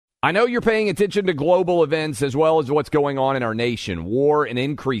I know you're paying attention to global events as well as what's going on in our nation. War and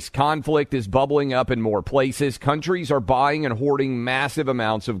increased conflict is bubbling up in more places. Countries are buying and hoarding massive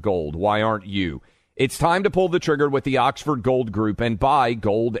amounts of gold. Why aren't you? It's time to pull the trigger with the Oxford Gold Group and buy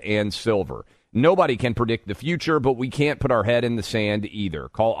gold and silver. Nobody can predict the future, but we can't put our head in the sand either.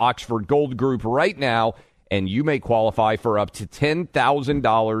 Call Oxford Gold Group right now, and you may qualify for up to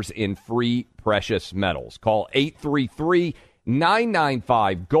 $10,000 in free precious metals. Call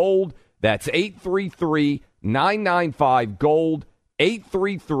 833-995-GOLD. That's 833-995-GOLD,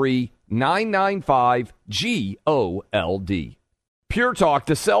 833-995-GOLD. Pure Talk,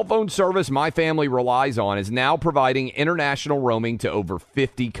 the cell phone service my family relies on, is now providing international roaming to over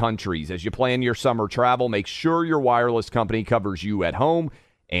 50 countries. As you plan your summer travel, make sure your wireless company covers you at home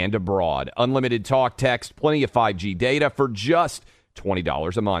and abroad. Unlimited talk, text, plenty of 5G data for just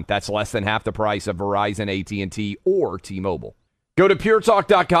 $20 a month. That's less than half the price of Verizon, AT&T, or T-Mobile. Go to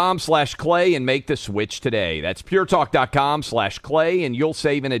puretalk.com/Clay and make the switch today. That's puretalk.com/Clay, and you'll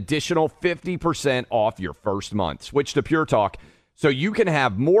save an additional 50% off your first month. Switch to Pure Talk so you can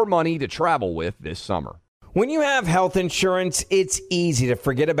have more money to travel with this summer. When you have health insurance, it's easy to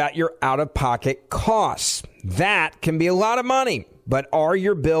forget about your out-of-pocket costs. That can be a lot of money. But are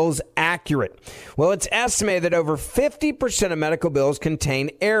your bills accurate? Well, it's estimated that over 50% of medical bills contain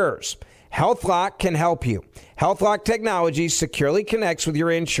errors. HealthLock can help you. HealthLock technology securely connects with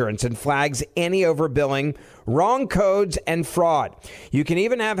your insurance and flags any overbilling, wrong codes, and fraud. You can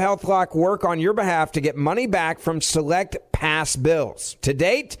even have HealthLock work on your behalf to get money back from select past bills. To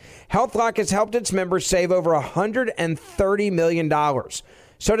date, HealthLock has helped its members save over $130 million.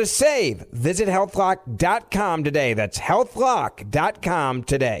 So to save, visit healthlock.com today. That's healthlock.com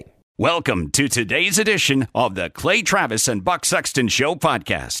today. Welcome to today's edition of the Clay Travis and Buck Sexton Show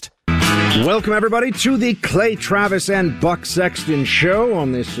podcast. Welcome, everybody, to the Clay Travis and Buck Sexton Show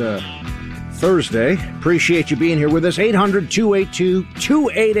on this Thursday. Appreciate you being here with us.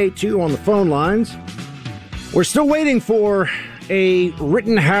 800-282-2882 on the phone lines. We're still waiting for a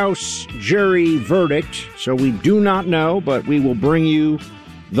Rittenhouse jury verdict, so we do not know, but we will bring you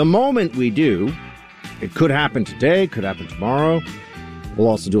the moment we do. It could happen today, could happen tomorrow. We'll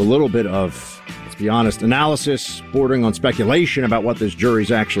also do a little bit of, let's be honest, analysis bordering on speculation about what this jury's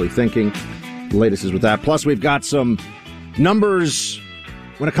actually thinking. The latest is with that. Plus, we've got some numbers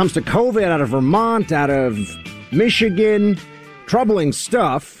when it comes to COVID out of Vermont, out of Michigan. Troubling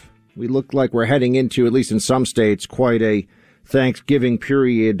stuff. We look like we're heading into, at least in some states, quite a Thanksgiving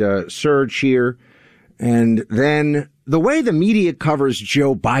period surge here. And then the way the media covers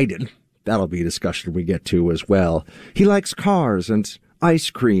Joe Biden, that'll be a discussion we get to as well. He likes cars and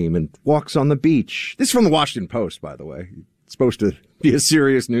ice cream and walks on the beach. This is from the Washington Post, by the way. It's supposed to be a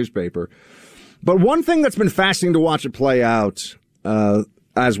serious newspaper. But one thing that's been fascinating to watch it play out,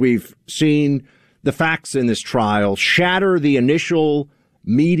 as we've seen the facts in this trial shatter the initial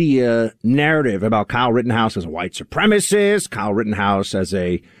media narrative about Kyle Rittenhouse as a white supremacist, Kyle Rittenhouse as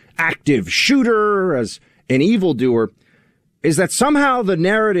a active shooter, as an evildoer, is that somehow the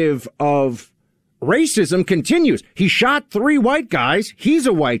narrative of racism continues. He shot 3 white guys. He's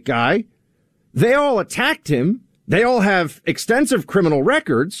a white guy. They all attacked him. They all have extensive criminal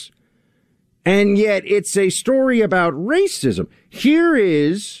records. And yet it's a story about racism. Here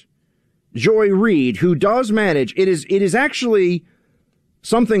is Joy Reid, who does manage, it is actually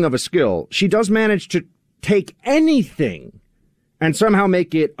something of a skill. She does manage to take anything and somehow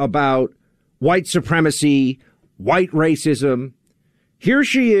make it about white supremacy, white racism. Here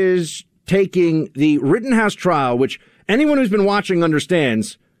she is taking the Rittenhouse trial, which anyone who's been watching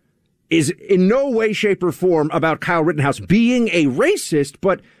understands is in no way, shape, or form about Kyle Rittenhouse being a racist,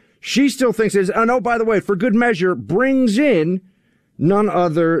 but she still thinks it is, and oh, by the way, for good measure, brings in none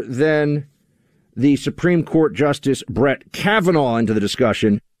other than the Supreme Court Justice Brett Kavanaugh into the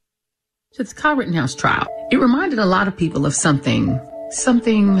discussion. So the Kyle Rittenhouse trial, it reminded a lot of people of something, I just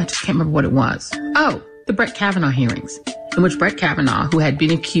can't remember what it was. Oh, the Brett Kavanaugh hearings, in which Brett Kavanaugh, who had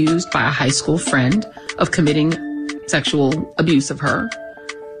been accused by a high school friend of committing sexual abuse of her,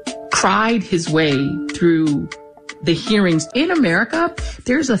 cried his way through the hearings. In America,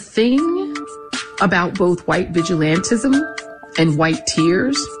 there's a thing about both white vigilantism and white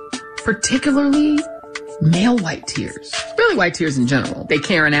tears, particularly male white tears. Really white tears in general. They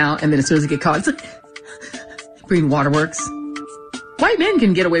Karen out, and then as soon as they get caught, it's like Green Waterworks. White men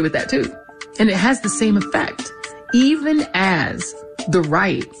can get away with that too. And it has the same effect. Even as the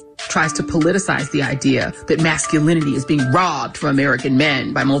right tries to politicize the idea that masculinity is being robbed from American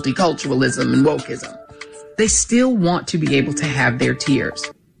men by multiculturalism and wokeism, they still want to be able to have their tears.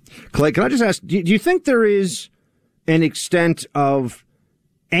 Clay, can I just ask, do you think there is an extent of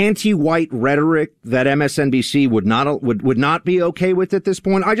anti-white rhetoric that MSNBC would not be okay with at this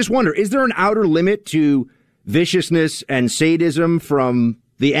point? I just wonder, is there an outer limit to viciousness and sadism from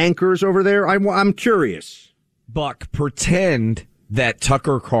the anchors over there? I'm curious. Buck, pretend that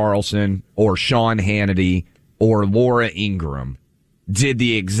Tucker Carlson or Sean Hannity or Laura Ingraham did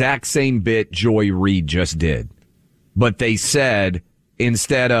the exact same bit Joy Reid just did. But they said,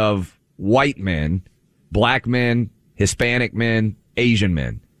 instead of white men, black men, Hispanic men, Asian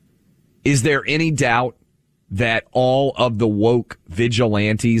men. Is there any doubt that all of the woke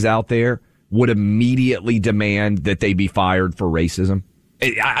vigilantes out there would immediately demand that they be fired for racism?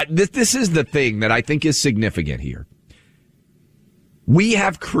 This is the thing that I think is significant here. We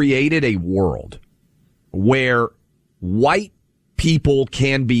have created a world where white people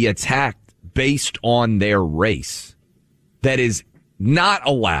can be attacked based on their race that is not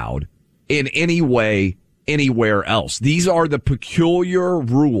allowed in any way anywhere else. These are the peculiar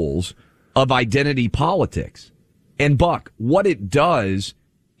rules of identity politics. And Buck, what it does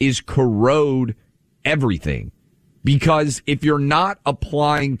is corrode everything. Because if you're not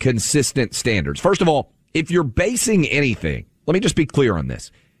applying consistent standards, first of all, if you're basing anything, let me just be clear on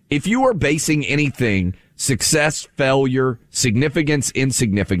this. If you are basing anything, success, failure, significance,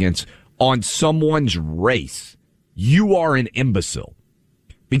 insignificance, on someone's race, you are an imbecile.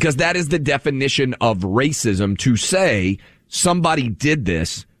 Because that is the definition of racism, to say somebody did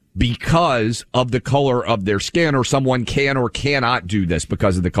this because of the color of their skin, or someone can or cannot do this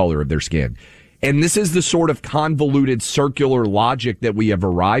because of the color of their skin. And this is the sort of convoluted circular logic that we have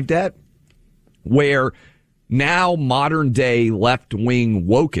arrived at, where now modern day left-wing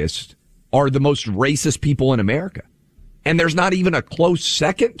wokeists are the most racist people in America. And there's not even a close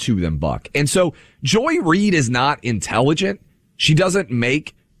second to them, Buck. And so Joy Reid is not intelligent. She doesn't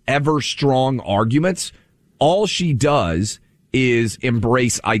make ever strong arguments. All she does is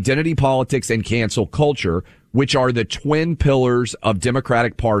embrace identity politics and cancel culture, which are the twin pillars of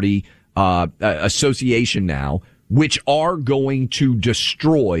Democratic Party association now, which are going to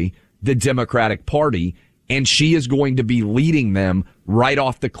destroy the Democratic Party. And she is going to be leading them right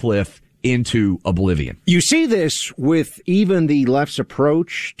off the cliff into oblivion. You see this with even the left's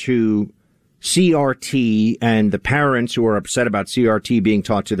approach to CRT and the parents who are upset about CRT being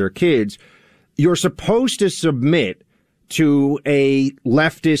taught to their kids. You're supposed to submit to a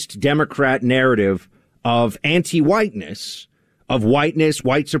leftist Democrat narrative of anti-whiteness, of whiteness,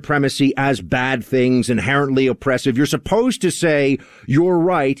 white supremacy as bad things, inherently oppressive. You're supposed to say you're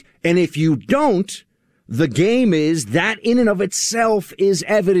right. And if you don't, the game is that in and of itself is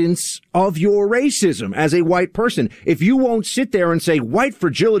evidence of your racism as a white person. If you won't sit there and say White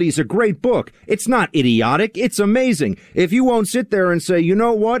Fragility is a great book, it's not idiotic, it's amazing. If you won't sit there and say, you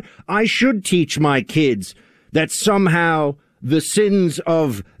know what, I should teach my kids that somehow the sins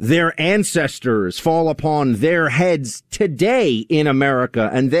of their ancestors fall upon their heads today in America,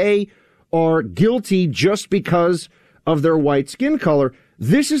 and they are guilty just because of their white skin color.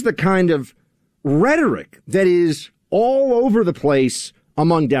 This is the kind of rhetoric that is all over the place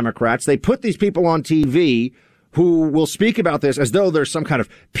among Democrats. They put these people on TV who will speak about this as though there's some kind of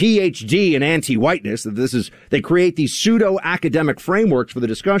PhD in anti-whiteness. They create these pseudo-academic frameworks for the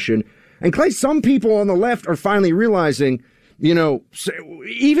discussion. And Clay, some people on the left are finally realizing, you know,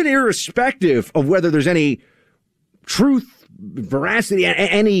 even irrespective of whether there's any truth, veracity,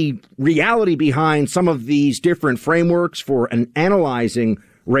 any reality behind some of these different frameworks for analyzing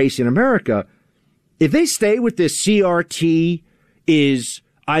race in America, if they stay with this CRT is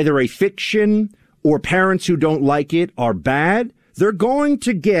either a fiction or parents who don't like it are bad, they're going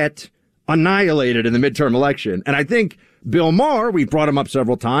to get annihilated in the midterm election. And I think Bill Maher, we've brought him up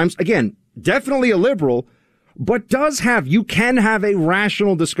several times, again, definitely a liberal, but you can have a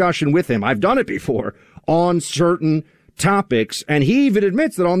rational discussion with him. I've done it before on certain topics. And he even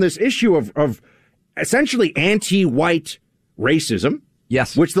admits that on this issue of essentially anti-white racism,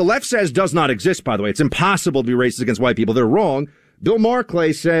 yes, which the left says does not exist, by the way. It's impossible to be racist against white people. They're wrong. Bill Maher,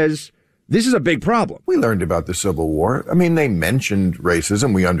 Clay, says this is a big problem. We learned about the Civil War. I mean, they mentioned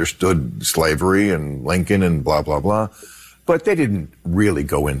racism. We understood slavery and Lincoln and blah, blah, blah. But they didn't really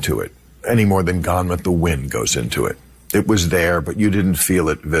go into it any more than Gone with the Wind goes into it. It was there, but you didn't feel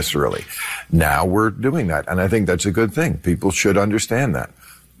it viscerally. Now we're doing that, and I think that's a good thing. People should understand that.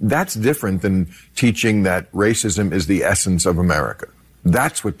 That's different than teaching that racism is the essence of America.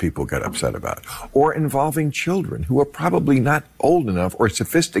 That's what people get upset about. Or involving children who are probably not old enough or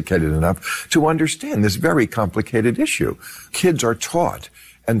sophisticated enough to understand this very complicated issue. Kids are taught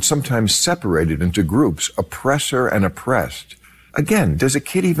and sometimes separated into groups, oppressor and oppressed. Again, does a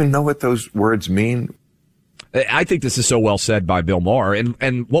kid even know what those words mean? I think this is so well said by Bill Maher.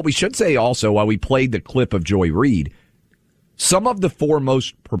 And what we should say also, while we played the clip of Joy Reid, some of the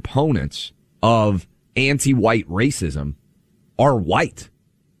foremost proponents of anti-white racism are white.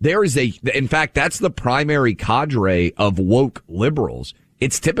 In fact, that's the primary cadre of woke liberals.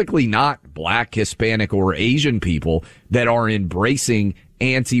 It's typically not black, Hispanic, or Asian people that are embracing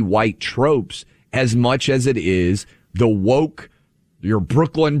anti-white tropes as much as it is the woke, your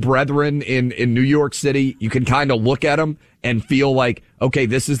Brooklyn brethren in New York City. You can kind of look at them and feel like, okay,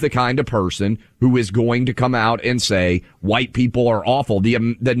 this is the kind of person who is going to come out and say white people are awful. The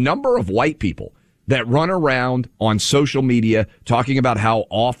number of white people that run around on social media talking about how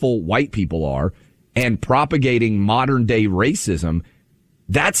awful white people are and propagating modern day racism,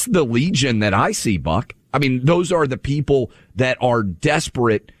 that's the legion that I see, Buck. I mean, those are the people that are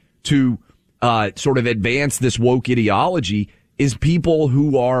desperate to sort of advance this woke ideology, is people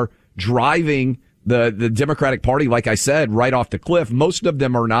who are driving the Democratic Party, like I said, right off the cliff. Most of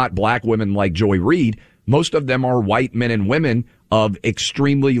them are not black women like Joy Reid. Most of them are white men and women of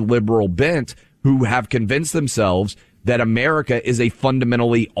extremely liberal bent who have convinced themselves that America is a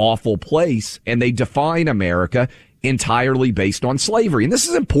fundamentally awful place, and they define America entirely based on slavery. And this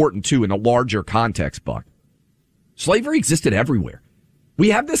is important, too, in a larger context, Buck. Slavery existed everywhere. We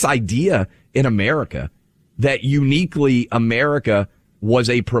have this idea in America that uniquely America was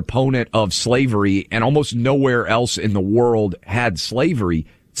a proponent of slavery and almost nowhere else in the world had slavery.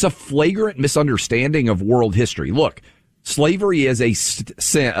 It's a flagrant misunderstanding of world history. Look, slavery is a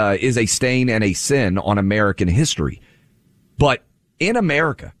stain and a sin on American history. But in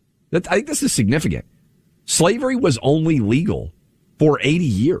America, I think this is significant. Slavery was only legal for 80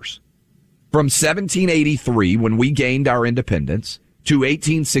 years. From 1783, when we gained our independence, to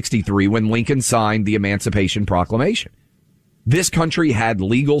 1863, when Lincoln signed the Emancipation Proclamation. This country had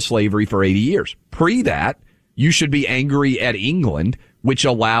legal slavery for 80 years. Pre that, you should be angry at England, which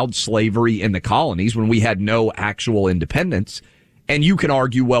allowed slavery in the colonies when we had no actual independence. And you can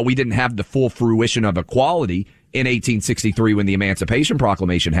argue, well, we didn't have the full fruition of equality in 1863 when the Emancipation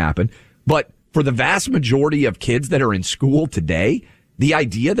Proclamation happened. But for the vast majority of kids that are in school today, the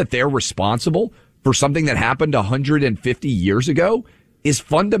idea that they're responsible for something that happened 150 years ago is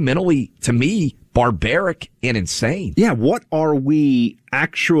fundamentally, to me, barbaric and insane. Yeah, what are we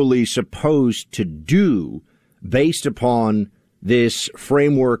actually supposed to do based upon this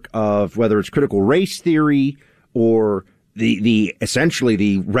framework of whether it's critical race theory or the essentially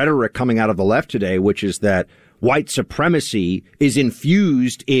the rhetoric coming out of the left today, which is that white supremacy is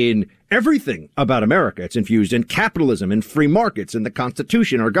infused in everything about America. It's infused in capitalism and free markets and the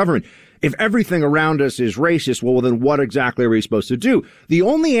Constitution, our government. If everything around us is racist, well, then what exactly are we supposed to do? The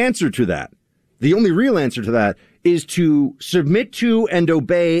only answer to that, the only real answer to that, is to submit to and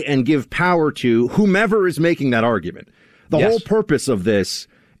obey and give power to whomever is making that argument. The whole purpose of this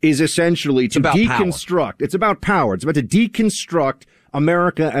is essentially to deconstruct. Power. It's about power. It's about to deconstruct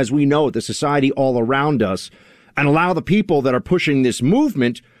America as we know it, the society all around us, and allow the people that are pushing this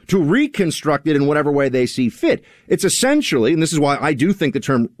movement to reconstruct it in whatever way they see fit. It's essentially, and this is why I do think the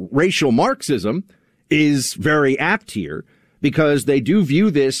term racial Marxism is very apt here, because they do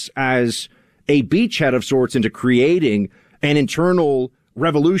view this as a beachhead of sorts into creating an internal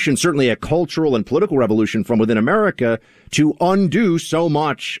revolution, certainly a cultural and political revolution from within America, to undo so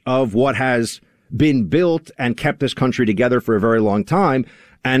much of what has been built and kept this country together for a very long time,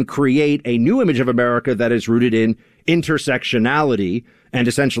 and create a new image of America that is rooted in intersectionality and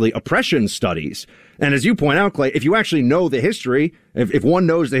essentially oppression studies. And as you point out, Clay, if you actually know the history, if one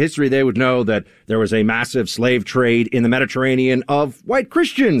knows the history, they would know that there was a massive slave trade in the Mediterranean of white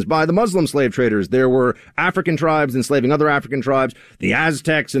Christians by the Muslim slave traders. There were African tribes enslaving other African tribes, the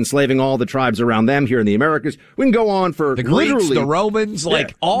Aztecs enslaving all the tribes around them here in the Americas. We can go on for the Greeks, the Romans,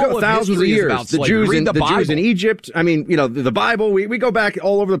 all of thousands of years. About the Jews in Egypt. I mean, the Bible, we go back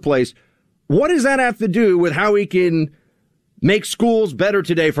all over the place. What does that have to do with how we can make schools better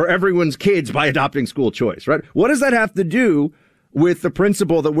today for everyone's kids by adopting school choice, right? What does that have to do with the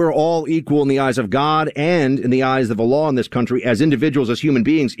principle that we're all equal in the eyes of God and in the eyes of the law in this country as individuals, as human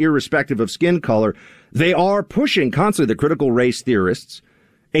beings, irrespective of skin color? They are pushing constantly, the critical race theorists,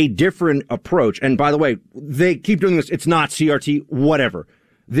 a different approach. And by the way, they keep doing this. It's not CRT, whatever.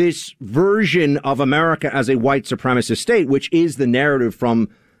 This version of America as a white supremacist state, which is the narrative from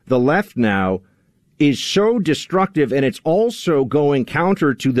the left now, is so destructive, and it's also going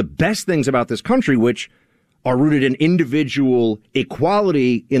counter to the best things about this country, which are rooted in individual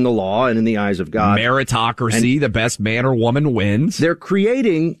equality in the law and in the eyes of God. Meritocracy, the best man or woman wins. They're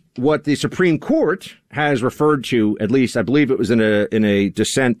creating what the Supreme Court has referred to, at least I believe it was in a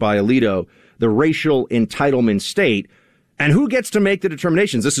dissent by Alito, the racial entitlement state. And who gets to make the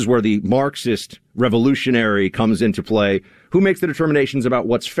determinations? This is where the Marxist revolutionary comes into play. Who makes the determinations about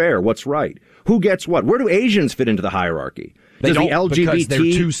what's fair, what's right? Who gets what? Where do Asians fit into the hierarchy? They don't, because they're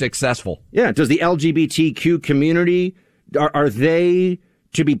too successful. Yeah. Does the LGBTQ community, are they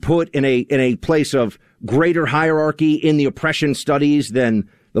to be put in a place of greater hierarchy in the oppression studies than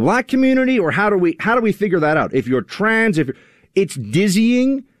the black community? Or how do we figure that out? If you're trans, it's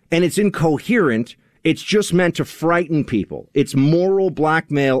dizzying and it's incoherent. It's just meant to frighten people. It's moral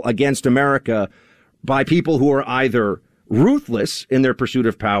blackmail against America by people who are either ruthless in their pursuit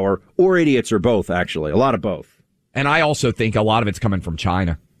of power or idiots, or both, actually. A lot of both. And I also think a lot of it's coming from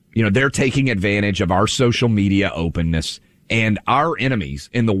China. You know, they're taking advantage of our social media openness, and our enemies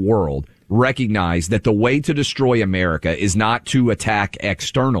in the world recognize that the way to destroy America is not to attack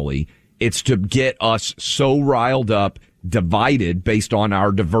externally. It's to get us so riled up, divided based on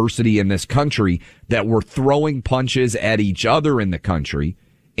our diversity in this country, that we're throwing punches at each other in the country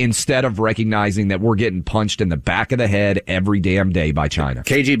instead of recognizing that we're getting punched in the back of the head every damn day by China.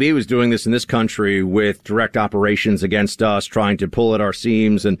 KGB was doing this in this country with direct operations against us, trying to pull at our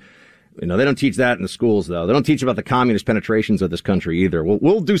seams. And, you know, they don't teach that in the schools, though. They don't teach about the communist penetrations of this country either.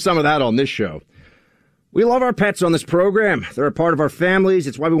 We'll do some of that on this show. We love our pets on this program. They're a part of our families.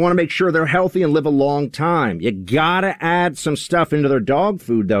 It's why we want to make sure they're healthy and live a long time. You gotta add some stuff into their dog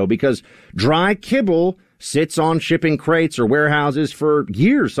food, though, because dry kibble sits on shipping crates or warehouses for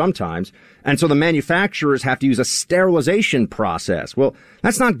years sometimes. And so the manufacturers have to use a sterilization process. Well,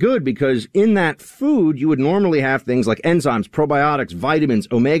 that's not good, because in that food, you would normally have things like enzymes, probiotics, vitamins,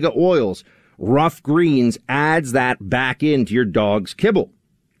 omega oils. Rough Greens adds that back into your dog's kibble.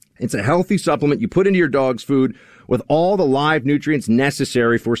 It's a healthy supplement you put into your dog's food with all the live nutrients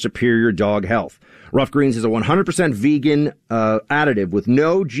necessary for superior dog health. Rough Greens is a 100% vegan additive with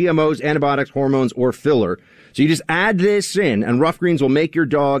no GMOs, antibiotics, hormones, or filler. So you just add this in, and Rough Greens will make your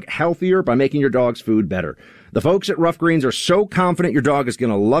dog healthier by making your dog's food better. The folks at Rough Greens are so confident your dog is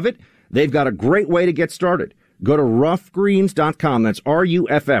going to love it. They've got a great way to get started. Go to roughgreens.com. That's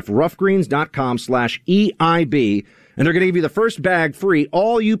RUFF, roughgreens.com/EIB. And they're going to give you the first bag free.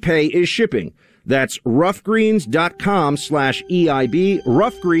 All you pay is shipping. That's roughgreens.com/EIB,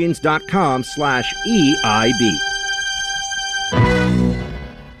 roughgreens.com/EIB.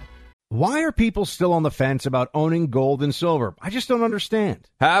 Why are people still on the fence about owning gold and silver? I just don't understand.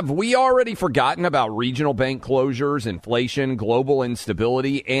 Have we already forgotten about regional bank closures, inflation, global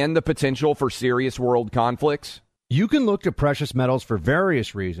instability, and the potential for serious world conflicts? You can look to precious metals for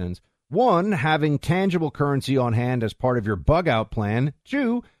various reasons. 1, having tangible currency on hand as part of your bug-out plan.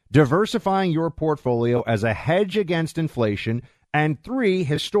 2, diversifying your portfolio as a hedge against inflation. And 3,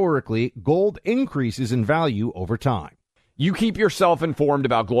 historically, gold increases in value over time. You keep yourself informed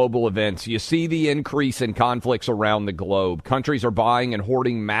about global events. You see the increase in conflicts around the globe. Countries are buying and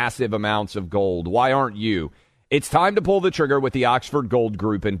hoarding massive amounts of gold. Why aren't you? It's time to pull the trigger with the Oxford Gold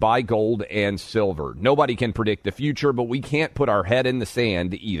Group and buy gold and silver. Nobody can predict the future, but we can't put our head in the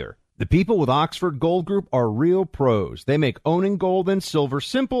sand either. The people with Oxford Gold Group are real pros. They make owning gold and silver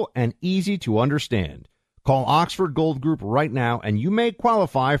simple and easy to understand. Call Oxford Gold Group right now, and you may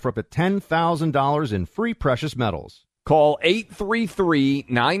qualify for up to $10,000 in free precious metals. Call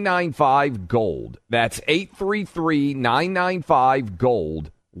 833-995-GOLD. That's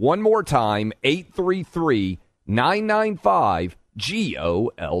 833-995-GOLD. One more time,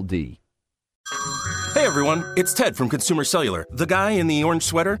 833-995-GOLD. Hey everyone, it's Ted from Consumer Cellular, the guy in the orange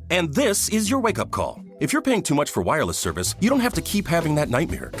sweater, and this is your wake-up call. If you're paying too much for wireless service, you don't have to keep having that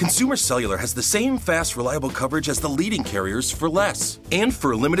nightmare. Consumer Cellular has the same fast, reliable coverage as the leading carriers for less. And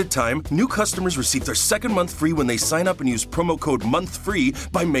for a limited time, new customers receive their second month free when they sign up and use promo code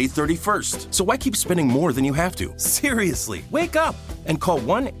MONTHFREE by May 31st. So why keep spending more than you have to? Seriously, wake up and call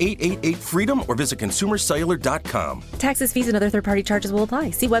 1-888-FREEDOM or visit consumercellular.com. Taxes, fees, and other third-party charges will apply.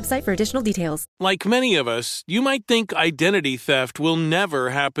 See website for additional details. Like many of us, you might think identity theft will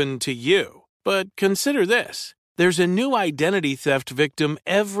never happen to you. But consider this. There's a new identity theft victim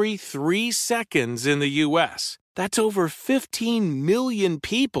every 3 seconds in the U.S. That's over 15 million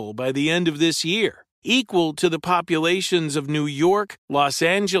people by the end of this year, equal to the populations of New York, Los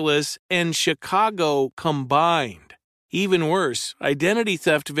Angeles, and Chicago combined. Even worse, identity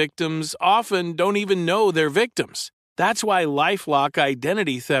theft victims often don't even know they're victims. That's why LifeLock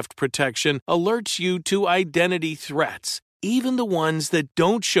Identity Theft Protection alerts you to identity threats, even the ones that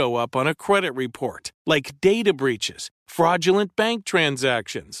don't show up on a credit report, like data breaches, fraudulent bank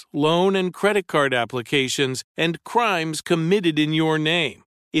transactions, loan and credit card applications, and crimes committed in your name.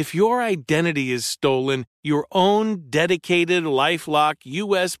 If your identity is stolen, your own dedicated LifeLock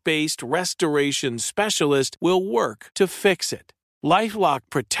U.S.-based restoration specialist will work to fix it. LifeLock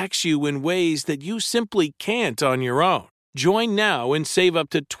protects you in ways that you simply can't on your own. Join now and save up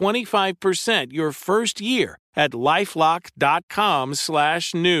to 25% your first year at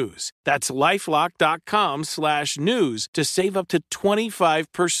LifeLock.com/news. That's LifeLock.com/news to save up to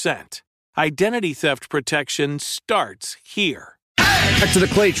 25%. Identity theft protection starts here. Back to the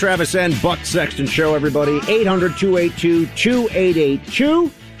Clay Travis and Buck Sexton Show, everybody.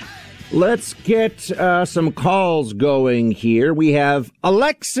 800-282-2882. Let's get some calls going here. We have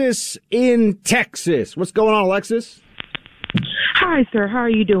Alexis in Texas. What's going on, Alexis? Hi, sir. How are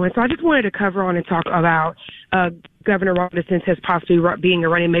you doing? So I just wanted to cover on and talk about Governor Ron DeSantis possibly being a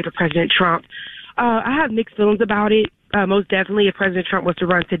running mate for President Trump. I have mixed feelings about it. Most definitely, if President Trump was to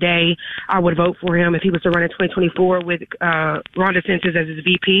run today, I would vote for him. If he was to run in 2024 with Ron DeSantis as his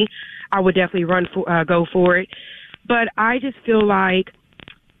VP, I would definitely go for it. But I just feel like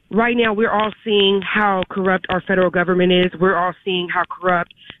right now we're all seeing how corrupt our federal government is. We're all seeing how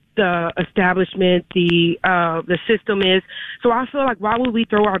corrupt the establishment, the system is. So I feel like why would we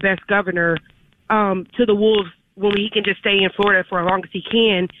throw our best governor to the wolves when he can just stay in Florida for as long as he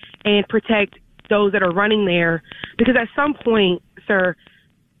can and protect those that are running there? Because at some point, sir,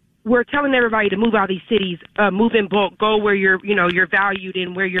 we're telling everybody to move out of these cities, move in bulk, go where you're valued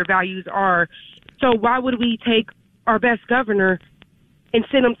and where your values are. So why would we take our best governor and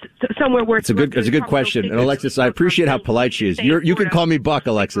send them somewhere where it's a good question. And Alexis, I appreciate how polite she is. You can call me Buck,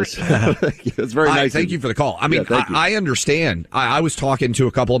 Alexis. It's very nice. Thank you for the call. I mean, I understand. I was talking to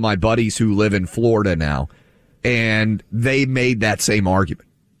a couple of my buddies who live in Florida now, and they made that same argument.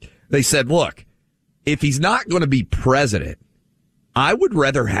 They said, look, if he's not going to be president, I would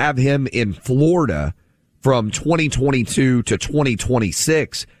rather have him in Florida from 2022 to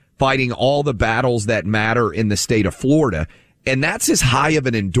 2026 fighting all the battles that matter in the state of Florida. And that's as high of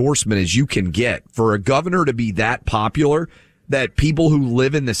an endorsement as you can get for a governor to be that popular that people who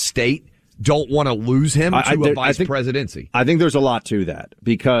live in the state don't want to lose him to a vice presidency. I think there's a lot to that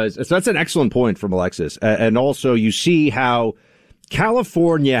because that's an excellent point from Alexis. And also you see how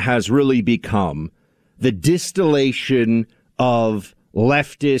California has really become the distillation of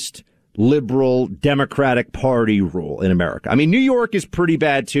leftist, liberal, Democratic Party rule in America. I mean, New York is pretty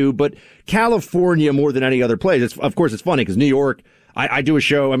bad too, but California more than any other place. Of course, it's funny because New York, I do a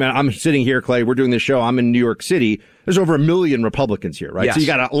show. I mean, I'm sitting here, Clay. We're doing this show. I'm in New York City. There's over 1 million Republicans here, right? Yes. So you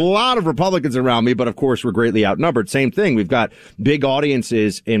got a lot of Republicans around me, but of course we're greatly outnumbered. Same thing. We've got big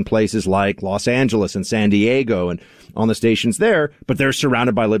audiences in places like Los Angeles and San Diego and on the stations there, but they're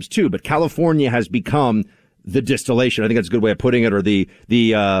surrounded by libs too. But California has become the distillation, I think that's a good way of putting it, or the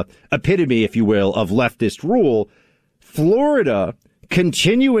epitome, if you will, of leftist rule. Florida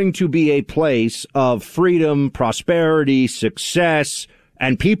continuing to be a place of freedom, prosperity, success,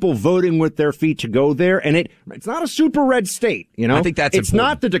 and people voting with their feet to go there. And it's not a super red state, you know? I think that's It's important.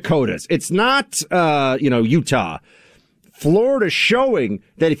 not the Dakotas. It's not, Utah. Florida showing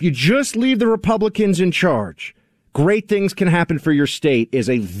that if you just leave the Republicans in charge, great things can happen for your state is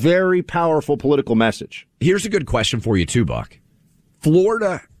a very powerful political message. Here's a good question for you too, Buck.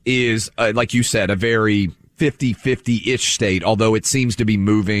 Florida is, like you said, a very 50-50-ish state, although it seems to be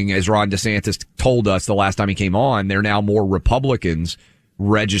moving, as Ron DeSantis told us the last time he came on, there are now more Republicans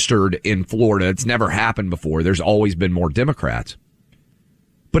registered in Florida. It's never happened before. There's always been more Democrats.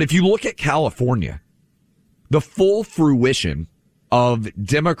 But if you look at California, the full fruition of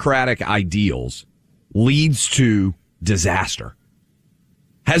Democratic ideals leads to disaster.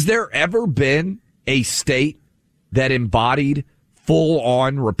 Has there ever been a state that embodied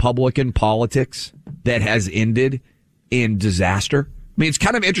full-on Republican politics that has ended in disaster? I mean, it's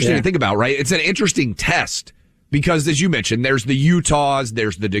kind of interesting to think about, right? It's an interesting test because, as you mentioned, there's the Utahs,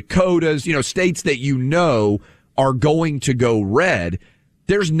 there's the Dakotas, states that are going to go red.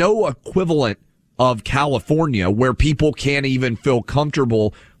 There's no equivalent of California where people can't even feel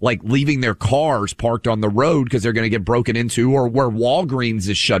comfortable like leaving their cars parked on the road because they're going to get broken into, or where Walgreens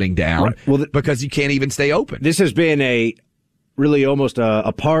is shutting down because you can't even stay open. This has been really almost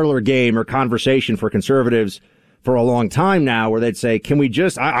a parlor game or conversation for conservatives for a long time now, where they'd say, can we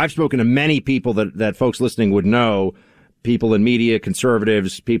just, I've spoken to many people that folks listening would know, people in media,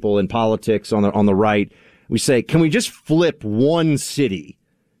 conservatives, people in politics on the right. We say, can we just flip one city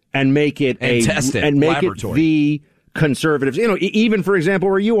and make it the conservatives, even for example,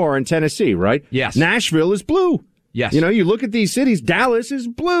 where you are in Tennessee, right? Yes. Nashville is blue. Yes. You look at these cities, Dallas is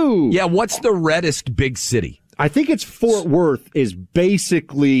blue. Yeah. What's the reddest big city? I think it's Fort Worth is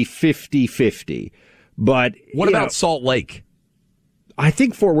basically 50-50. But what about Salt Lake? I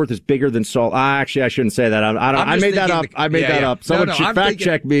think Fort Worth is bigger than Salt. Actually, I shouldn't say that. I made that up. I made that up. Someone should fact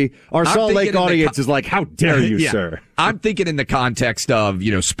check me. Our Salt Lake audience is like, how dare you, sir? I'm thinking in the context of,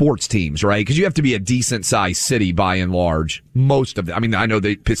 sports teams, right? Because you have to be a decent sized city by and large. Most of them. I mean, I know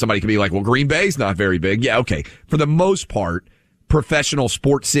that somebody can be like, well, Green Bay's not very big. Yeah, okay. For the most part, professional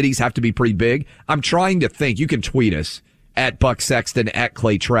sports cities have to be pretty big. I'm trying to think. You can tweet us at Buck Sexton, at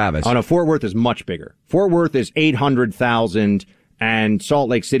Clay Travis. Oh, no, Fort Worth is much bigger. Fort Worth is 800,000. And Salt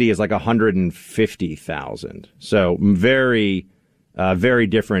Lake City is like 150,000. So very, very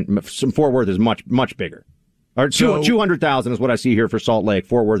different. Fort Worth is much, much bigger. Or 200,000 is what I see here for Salt Lake.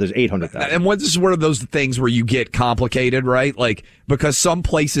 Fort Worth is 800,000. And this is one of those things where you get complicated, right? Like, because some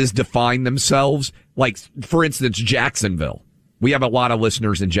places define themselves, like, for instance, Jacksonville. We have a lot of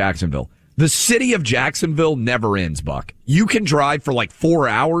listeners in Jacksonville. The city of Jacksonville never ends, Buck. You can drive for like 4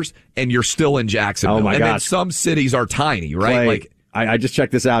 hours and you're still in Jacksonville. Oh my and gosh. then some cities are tiny, right? Clay, like I just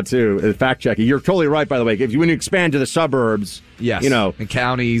checked this out too. Fact checking. You're totally right, by the way. When you expand to the suburbs, yes, and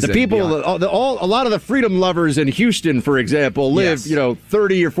counties, the people, a lot of the freedom lovers in Houston, for example, live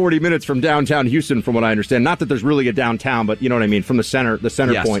 30 or 40 minutes from downtown Houston, from what I understand. Not that there's really a downtown, but you know what I mean, from the center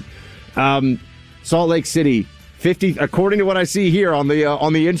yes. point. Salt Lake City, 50, according to what I see here on the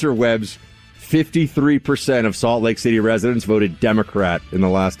interwebs, 53% of Salt Lake City residents voted Democrat in the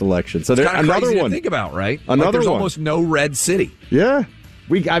last election. So there's another crazy one to think about, right? Another there's one. Almost no red city. Yeah.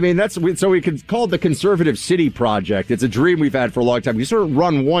 We could call it the Conservative City Project. It's a dream we've had for a long time. We sort of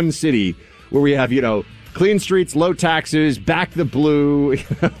run one city where we have, clean streets, low taxes, back the blue.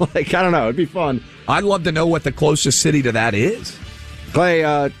 Like, I don't know. It'd be fun. I'd love to know what the closest city to that is. Clay,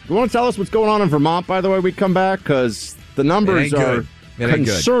 you want to tell us what's going on in Vermont, by the way, we come back? Because the numbers are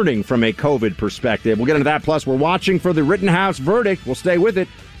concerning from a COVID perspective. We'll get into that. Plus, we're watching for the Rittenhouse verdict. We'll stay with it.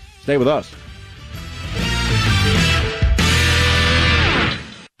 Stay with us.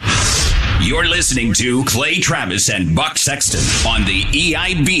 You're listening to Clay Travis and Buck Sexton on the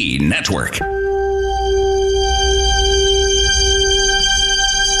EIB Network.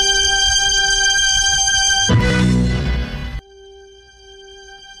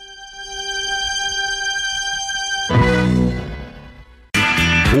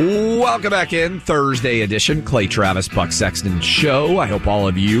 Welcome back in, Thursday edition, Clay Travis, Buck Sexton Show. I hope all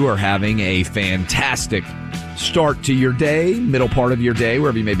of you are having a fantastic start to your day, middle part of your day,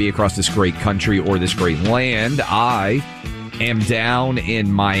 wherever you may be across this great country or this great land. I am down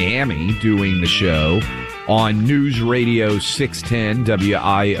in Miami doing the show on News Radio 610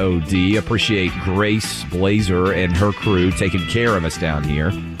 WIOD. Appreciate Grace Blazer and her crew taking care of us down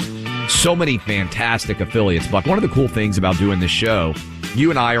here. So many fantastic affiliates, Buck. One of the cool things about doing this show, you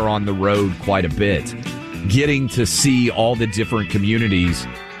and I are on the road quite a bit, getting to see all the different communities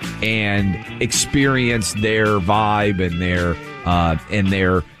and experience their vibe and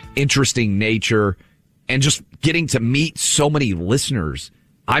their interesting nature, and just getting to meet so many listeners.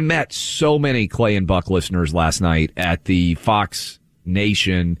 I met so many Clay and Buck listeners last night at the Fox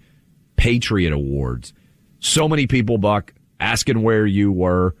Nation Patriot Awards. So many people, Buck, asking where you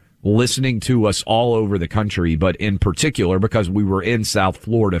were, listening to us all over the country, but in particular because we were in South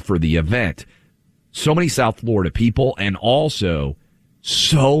Florida for the event. So many South Florida people, and also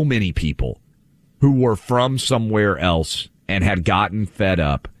so many people who were from somewhere else and had gotten fed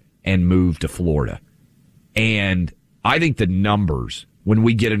up and moved to Florida. And I think the numbers, when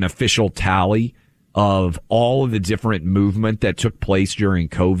we get an official tally of all of the different movement that took place during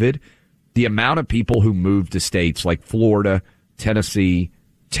COVID, the amount of people who moved to states like Florida, Tennessee,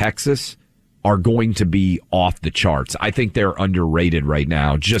 Texas are going to be off the charts. I think they're underrated right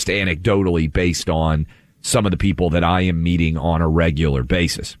now, just anecdotally based on some of the people that I am meeting on a regular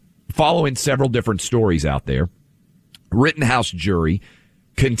basis. Following several different stories out there, Rittenhouse jury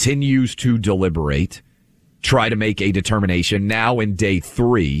continues to deliberate, try to make a determination. Now in day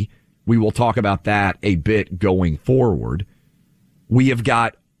 3, we will talk about that a bit going forward. We have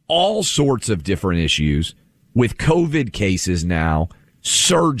got all sorts of different issues with COVID cases now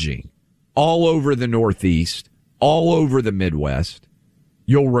surging all over the Northeast, all over the Midwest.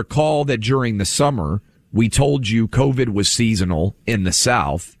 You'll recall that during the summer, we told you COVID was seasonal in the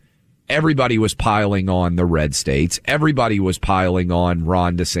South. Everybody was piling on the red states. Everybody was piling on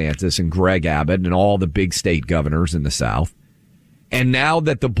Ron DeSantis and Greg Abbott and all the big state governors in the South. And now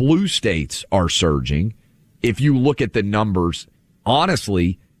that the blue states are surging, if you look at the numbers,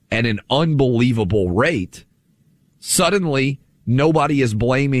 honestly, at an unbelievable rate, suddenly nobody is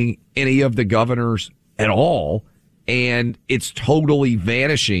blaming any of the governors at all, and it's totally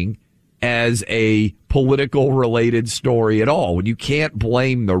vanishing as a political related story at all. When you can't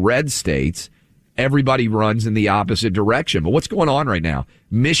blame the red states everybody runs in the opposite direction. But what's going on right now?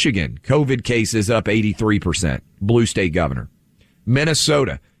 Michigan, COVID cases up 83%, blue state governor.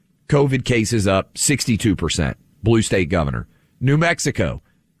 Minnesota, COVID cases up 62%, blue state governor. New Mexico,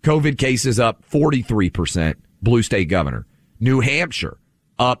 COVID cases up 43%, blue state governor. New Hampshire,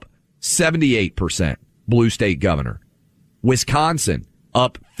 up 78%, blue state governor. Wisconsin,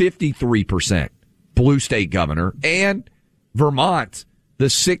 up 53%, blue state governor. And Vermont, the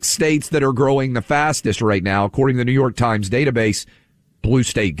 6 states that are growing the fastest right now, according to the New York Times database, blue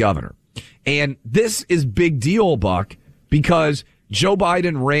state governor. And this is big deal, Buck, because Joe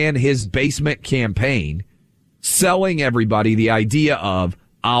Biden ran his basement campaign selling everybody the idea of,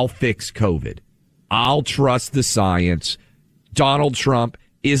 I'll fix COVID. I'll trust the science. Donald Trump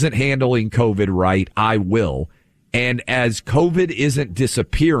isn't handling COVID right. I will. And as COVID isn't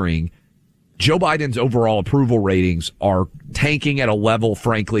disappearing, Joe Biden's overall approval ratings are tanking at a level,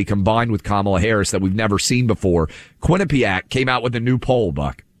 frankly, combined with Kamala Harris, that we've never seen before. Quinnipiac came out with a new poll,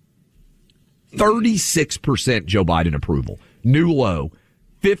 Buck. 36% Joe Biden approval. New low.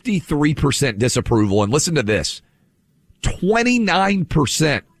 53% disapproval. And listen to this.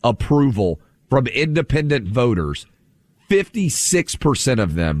 29% approval from independent voters. 56%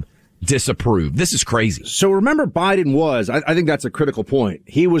 of them disapprove. This is crazy. So remember, Biden was, I think that's a critical point.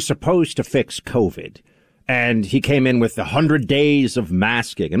 He was supposed to fix COVID. And he came in with 100 days of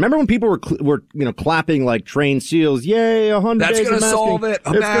masking. And remember when people were clapping like trained seals? Yay, 100 days of masking. That's going to solve it.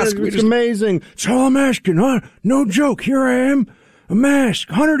 A mask. It's amazing. So I'm asking, no joke. Here I am. A mask.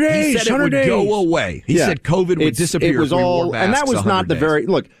 100 days. He said it would go away. He said COVID would disappear. It was all, and that was not the very,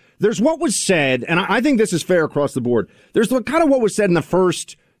 look, there's what was said, and I think this is fair across the board. There's kind of what was said in the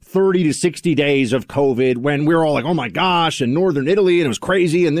first 30 to 60 days of COVID when we were all like, oh my gosh, in northern Italy, and it was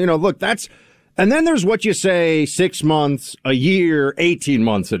crazy. And, look, that's, and then there's what you say 6 months, a year, 18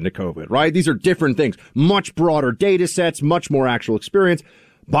 months into COVID, right? These are different things, much broader data sets, much more actual experience.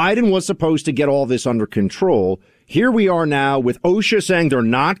 Biden was supposed to get all this under control. Here we are now with OSHA saying they're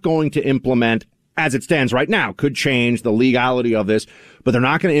not going to implement, as it stands right now, could change the legality of this, but they're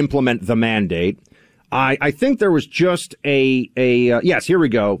not going to implement the mandate. I think there was just yes, here we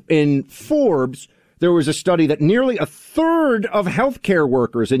go. In Forbes, there was a study that nearly a third of healthcare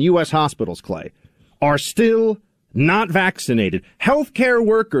workers in U.S. hospitals, Clay, are still not vaccinated. Healthcare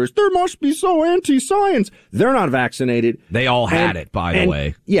workers, they must be so anti-science. They're not vaccinated. They all had it, by the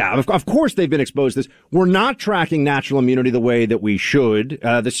way. Yeah, of course they've been exposed to this. We're not tracking natural immunity the way that we should.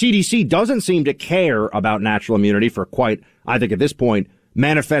 The CDC doesn't seem to care about natural immunity for quite, I think at this point,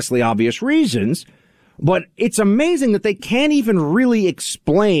 manifestly obvious reasons. But it's amazing that they can't even really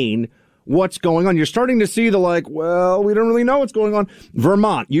explain what's going on. You're starting to see we don't really know what's going on.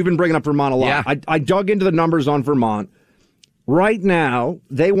 Vermont, you've been bringing up Vermont a lot. Yeah. I dug into the numbers on Vermont. Right now,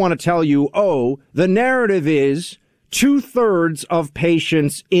 they want to tell you, the narrative is 2/3 of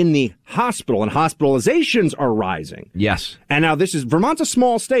patients in the hospital and hospitalizations are rising. Yes. And now Vermont's a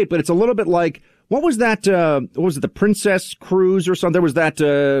small state, but it's a little bit like, what was that? What was it? The Princess Cruise or something? There was that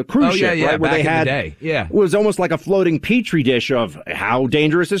cruise ship, right? Where back they had, in the day. Yeah. It was almost like a floating petri dish of how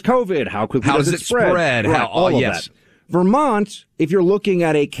dangerous is COVID? How quickly does it spread? Right, all of that. Vermont, if you're looking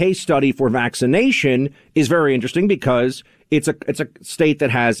at a case study for vaccination, is very interesting because it's a state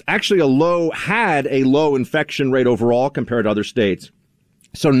that has actually had a low infection rate overall compared to other states.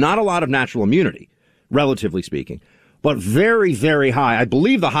 So not a lot of natural immunity, relatively speaking, but very, very high. I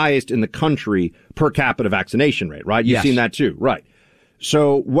believe the highest in the country per capita vaccination rate, right? You've seen that too, right?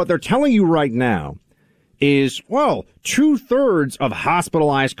 So what they're telling you right now is, 2/3 of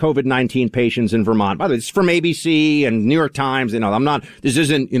hospitalized COVID-19 patients in Vermont. By the way, it's from ABC and New York Times. This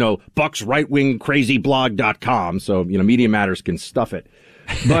isn't, Buck's rightwing crazyblog.com. So, Media Matters can stuff it.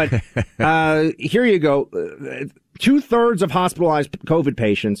 But, here you go. 2/3 of hospitalized COVID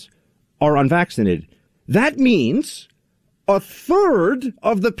patients are unvaccinated. That means 1/3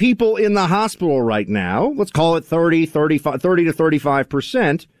 of the people in the hospital right now, let's call it 30 to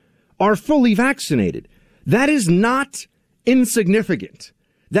 35%, are fully vaccinated. That is not insignificant.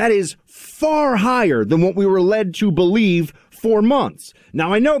 That is far higher than what we were led to believe for months.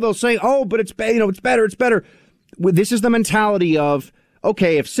 Now, I know they'll say, but it's better. This is the mentality of,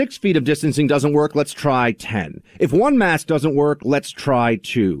 okay, if 6 feet of distancing doesn't work, let's try 10. If one mask doesn't work, let's try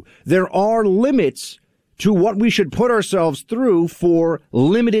 2. There are limits to what we should put ourselves through for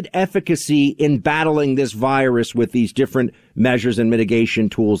limited efficacy in battling this virus with these different measures and mitigation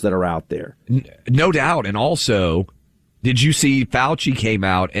tools that are out there. No doubt. And also, did you see Fauci came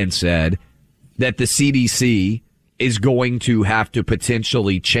out and said that the CDC is going to have to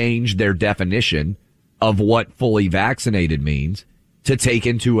potentially change their definition of what fully vaccinated means? to take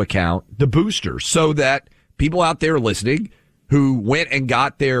into account the boosters so that people out there listening who went and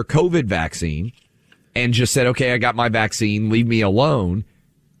got their COVID vaccine and just said, okay, I got my vaccine, leave me alone.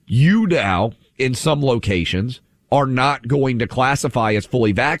 You now, in some locations, are not going to classify as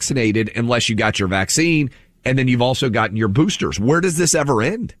fully vaccinated unless you got your vaccine and then you've also gotten your boosters. Where does this ever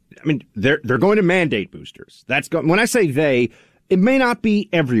end? I mean, they're going to mandate boosters. When I say they, it may not be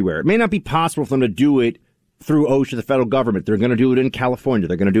everywhere. It may not be possible for them to do it through OSHA, the federal government. They're going to do it in California.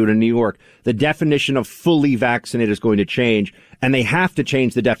 They're going to do it in New York. The definition of fully vaccinated is going to change, and they have to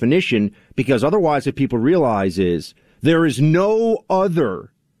change the definition because otherwise what people realize is there is no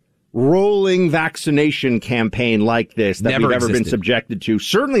other rolling vaccination campaign like this that we've ever been subjected to.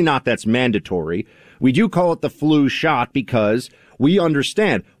 Certainly not that's mandatory. We do call it the flu shot because we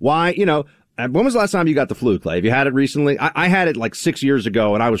understand why, when was the last time you got the flu, Clay? Have you had it recently? I had it like 6 years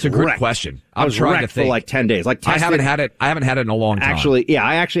ago, and I was wrecked. It's a great question. I was wrecked for like 10 days. I haven't had it in a long time. Actually,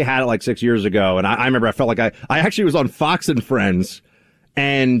 I actually had it like 6 years ago, and I remember I felt like I actually was on Fox and Friends,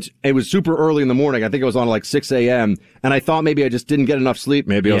 and it was super early in the morning. I think it was on like 6 a.m., and I thought maybe I just didn't get enough sleep.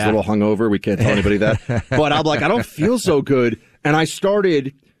 Maybe I was a little hungover. We can't tell anybody that. But I'm like, I don't feel so good, and I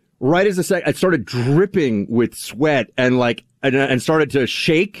started right as I started dripping with sweat and started to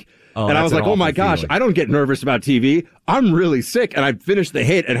shake. And I was like, oh my gosh, I don't get nervous about TV. I'm really sick. And I finished the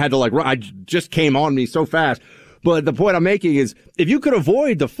hit and had to run. I just came on me so fast. But the point I'm making is if you could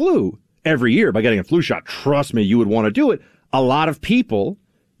avoid the flu every year by getting a flu shot, trust me, you would want to do it. A lot of people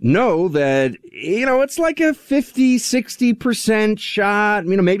know that, it's like a 50, 60% shot.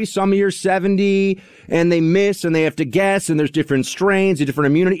 Maybe some years 70 and they miss and they have to guess and there's different strains, a different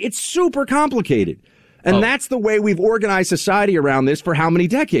immunity. It's super complicated. And that's the way we've organized society around this for how many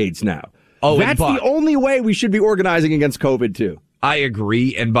decades now? That's the only way we should be organizing against COVID, too. I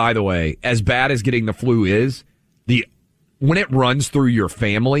agree. And by the way, as bad as getting the flu is, when it runs through your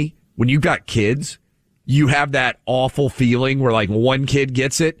family, when you've got kids, you have that awful feeling where like one kid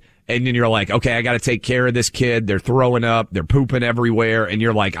gets it and then you're like, okay, I got to take care of this kid. They're throwing up. They're pooping everywhere. And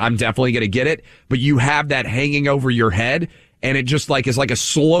you're like, I'm definitely going to get it. But you have that hanging over your head. And it just is like a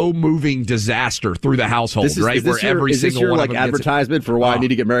slow moving disaster through the household, right? Is this your advertisement for why I need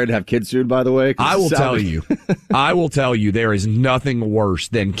to get married and have kids soon, by the way? I will tell you, there is nothing worse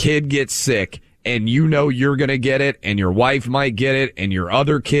than kid gets sick and you're going to get it and your wife might get it and your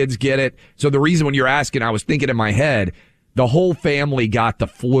other kids get it. So the reason when you're asking, I was thinking in my head, the whole family got the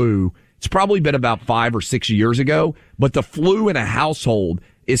flu. It's probably been about 5 or 6 years ago, but the flu in a household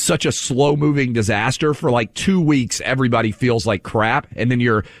is such a slow moving disaster. For like 2 weeks, everybody feels like crap. And then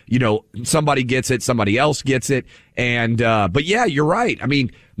somebody gets it, somebody else gets it. And, but yeah, you're right. I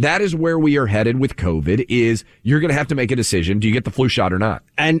mean, that is where we are headed with COVID is you're going to have to make a decision. Do you get the flu shot or not?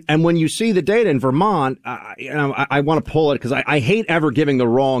 And when you see the data in Vermont, I want to pull it because I hate ever giving the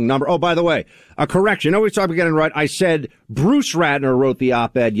wrong number. Oh, by the way, a correction. I always talk about getting right. I said Bruce Ratner wrote the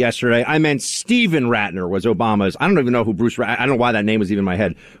op-ed yesterday. I meant Stephen Ratner was Obama's. I don't even know who Bruce Ratner, I don't know why that name was even in my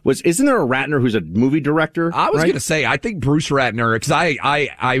head. Isn't there a Ratner who's a movie director? I was going to say, I think Bruce Ratner, because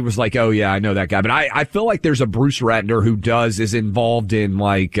I was like, oh yeah, I know that guy. But I feel like there's a Bruce Ratner who is involved in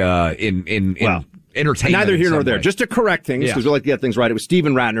entertainment. Neither here nor there. Just to correct things, because we like to get things right. It was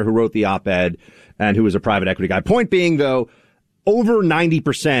Stephen Ratner who wrote the op-ed and who was a private equity guy. Point being, though, over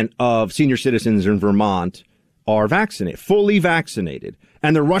 90% of senior citizens in Vermont are vaccinated, fully vaccinated.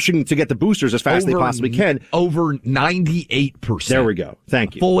 And they're rushing to get the boosters as fast as they possibly can. Over 98%. There we go.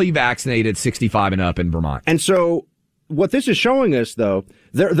 Thank you. Fully vaccinated, 65 and up in Vermont. And so what this is showing us, though,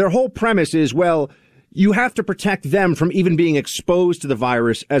 their whole premise is, well, you have to protect them from even being exposed to the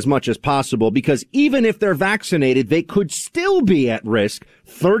virus as much as possible, because even if they're vaccinated, they could still be at risk.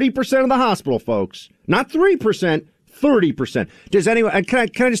 30% of the hospital folks, not 3%, 30%. Does anyone, can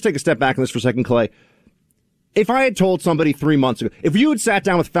I just take a step back on this for a second, Clay? If I had told somebody 3 months ago, if you had sat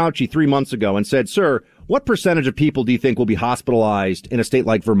down with Fauci 3 months ago and said, sir, what percentage of people do you think will be hospitalized in a state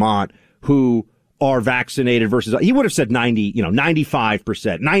like Vermont who are vaccinated versus, he would have said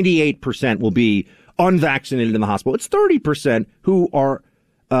 95%, 98% will be unvaccinated in the hospital. It's 30% who are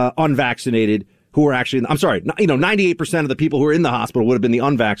unvaccinated who are actually, 98% of the people who are in the hospital would have been the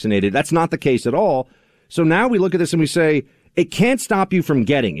unvaccinated. That's not the case at all. So now we look at this and we say, it can't stop you from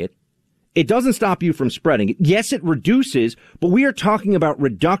getting it. It doesn't stop you from spreading it. Yes, it reduces, but we are talking about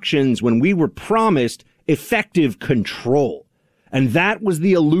reductions when we were promised effective control. And that was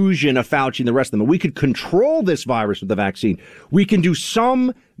the illusion of Fauci and the rest of them. We could control this virus with the vaccine. We can do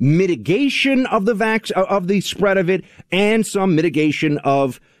some mitigation of the spread of it and some mitigation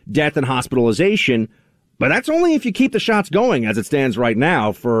of death and hospitalization. But that's only if you keep the shots going as it stands right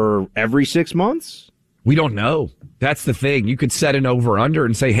now for every 6 months. We don't know. That's the thing. You could set an over-under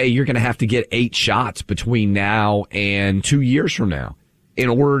and say, hey, you're going to have to get 8 shots between now and 2 years from now in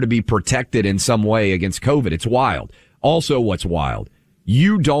order to be protected in some way against COVID. It's wild. Also, what's wild,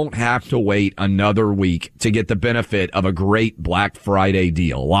 you don't have to wait another week to get the benefit of a great Black Friday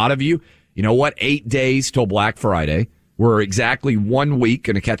deal. A lot of you, you know what, 8 days till Black Friday. We're exactly 1 week,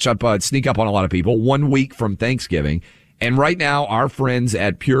 going to catch up, sneak up on a lot of people, 1 week from Thanksgiving. And right now, our friends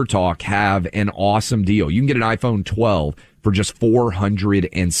at Pure Talk have an awesome deal. You can get an iPhone 12 for just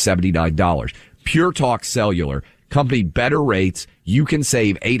 $479. Pure Talk Cellular, company better rates. You can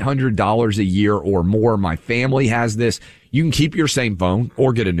save $800 a year or more. My family has this. You can keep your same phone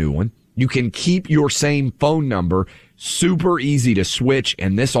or get a new one. You can keep your same phone number. Super easy to switch.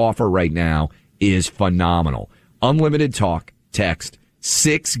 And this offer right now is phenomenal. Unlimited talk, text,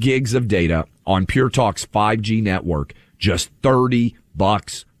 6 gigs of data on Pure Talk's 5G network. Just $30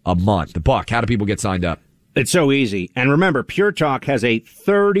 a month. Buck, how do people get signed up? It's so easy. And remember, Pure Talk has a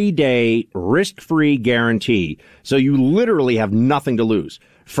 30-day risk-free guarantee. So you literally have nothing to lose.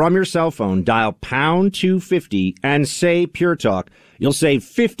 From your cell phone, dial pound 250 and say Pure Talk. You'll save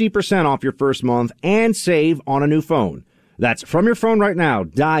 50% off your first month and save on a new phone. That's from your phone right now.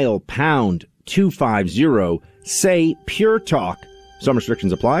 Dial pound 250. Say Pure Talk. Some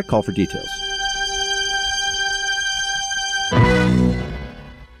restrictions apply. Call for details.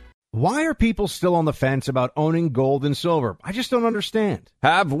 Why are people still on the fence about owning gold and silver? I just don't understand.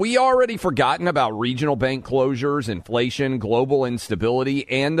 Have we already forgotten about regional bank closures, inflation, global instability,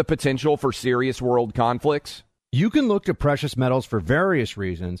 and the potential for serious world conflicts? You can look to precious metals for various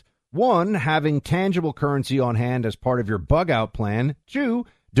reasons. 1, having tangible currency on hand as part of your bug-out plan. 2,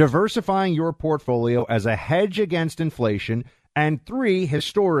 diversifying your portfolio as a hedge against inflation. And 3,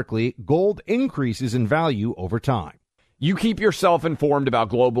 historically, gold increases in value over time. You keep yourself informed about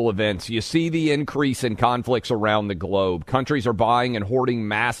global events. You see the increase in conflicts around the globe. Countries are buying and hoarding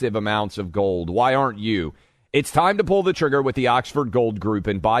massive amounts of gold. Why aren't you? It's time to pull the trigger with the Oxford Gold Group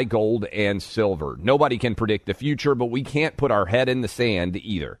and buy gold and silver. Nobody can predict the future, but we can't put our head in the sand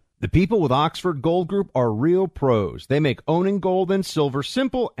either. The people with Oxford Gold Group are real pros. They make owning gold and silver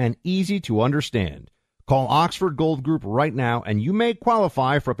simple and easy to understand. Call Oxford Gold Group right now, and you may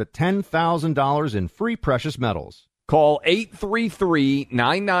qualify for up to $10,000 in free precious metals. Call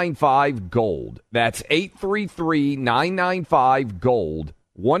 833-995-GOLD. That's 833-995-GOLD.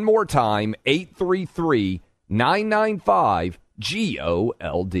 One more time,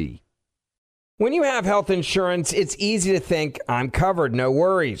 833-995-GOLD. When you have health insurance, it's easy to think, I'm covered, no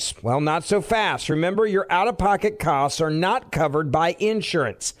worries. Well, not so fast. Remember, your out-of-pocket costs are not covered by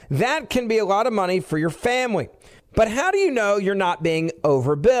insurance. That can be a lot of money for your family. But how do you know you're not being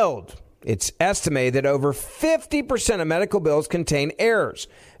overbilled? It's estimated that over 50% of medical bills contain errors.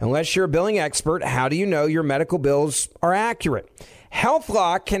 Unless you're a billing expert, how do you know your medical bills are accurate?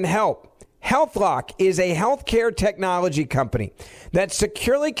 HealthLock can help. HealthLock is a healthcare technology company that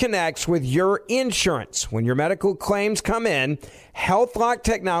securely connects with your insurance. When your medical claims come in, HealthLock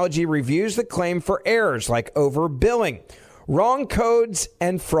technology reviews the claim for errors like overbilling, wrong codes,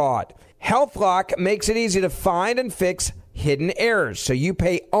 and fraud. HealthLock makes it easy to find and fix hidden errors, so you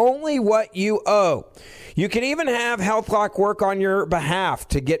pay only what you owe. You can even have HealthLock work on your behalf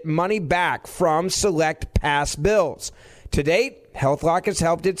to get money back from select past bills. To date, HealthLock has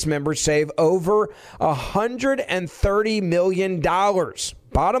helped its members save over $130 million.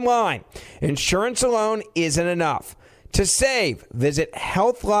 Bottom line, insurance alone isn't enough. To save, visit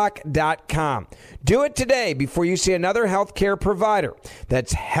healthlock.com. Do it today before you see another healthcare provider.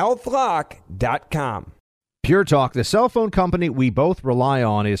 That's healthlock.com. Pure Talk, the cell phone company we both rely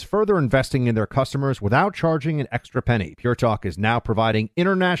on, is further investing in their customers without charging an extra penny. Pure Talk is now providing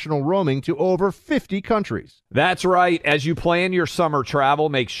international roaming to over 50 countries. That's right. As you plan your summer travel,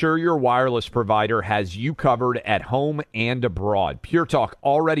 make sure your wireless provider has you covered at home and abroad. Pure Talk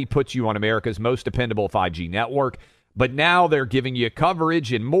already puts you on America's most dependable 5G network, but now they're giving you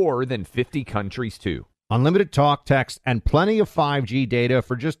coverage in more than 50 countries, too. Unlimited talk, text, and plenty of 5G data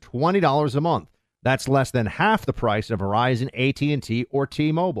for just $20 a month. That's less than half the price of Verizon, AT&T, or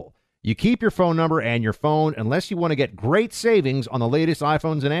T-Mobile. You keep your phone number and your phone unless you want to get great savings on the latest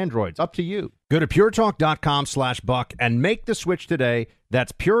iPhones and Androids. Up to you. Go to puretalk.com/buck and make the switch today.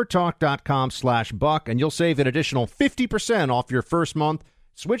 That's puretalk.com/buck, and you'll save an additional 50% off your first month.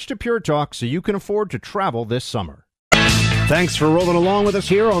 Switch to Pure Talk so you can afford to travel this summer. Thanks for rolling along with us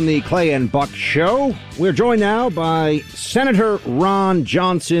here on the Clay and Buck Show. We're joined now by Senator Ron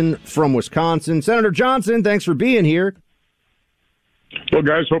Johnson from Wisconsin. Senator Johnson, thanks for being here. Well,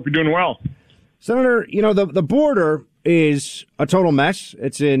 guys, hope you're doing well. Senator, you know, the border is a total mess.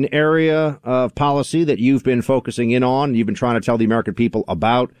 It's an area of policy that you've been focusing in on. You've been trying to tell the American people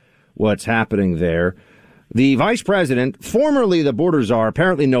about what's happening there. The vice president, formerly the border czar,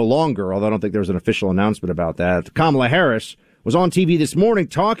 apparently no longer, although I don't think there was an official announcement about that, Kamala Harris, was on TV this morning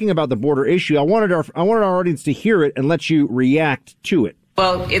talking about the border issue. I wanted our audience to hear it and let you react to it.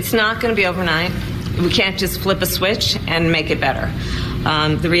 Well, it's not going to be overnight. We can't just flip a switch and make it better.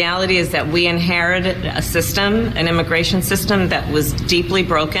 The reality is that we inherited a system, an immigration system that was deeply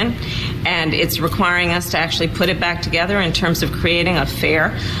broken, and it's requiring us to actually put it back together in terms of creating a fair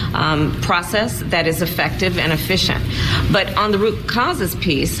process that is effective and efficient. But on the root causes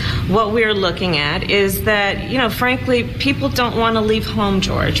piece, what we're looking at is that, frankly, people don't want to leave home,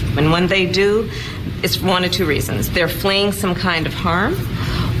 George. And when they do, it's one of two reasons. They're fleeing some kind of harm,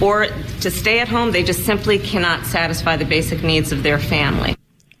 or to stay at home, they just simply cannot satisfy the basic needs of their family.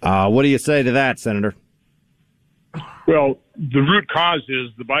 What do you say to that, Senator? Well, the root cause is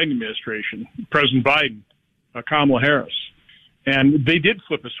the Biden administration, President Biden, Kamala Harris. And they did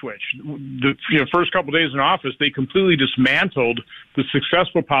flip a switch. The first couple of days in office, they completely dismantled the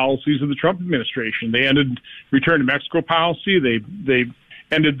successful policies of the Trump administration. They ended return to Mexico policy. They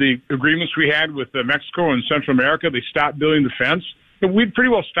ended the agreements we had with Mexico and Central America. They stopped building the fence. We'd pretty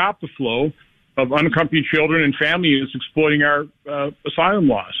well stopped the flow of unaccompanied children and families exploiting our asylum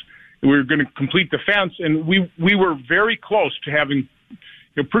laws. We were going to complete the fence, and we were very close to having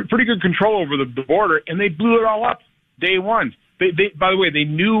pretty good control over the border, and they blew it all up day one. They by the way, they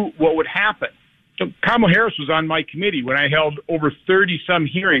knew what would happen. So Kamala Harris was on my committee when I held over 30-some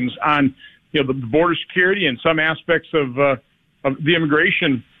hearings on the border security and some aspects of the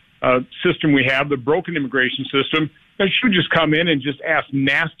immigration system we have, the broken immigration system. And she would just come in and just ask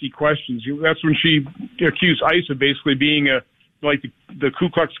nasty questions. That's when she accused ICE of basically being like the Ku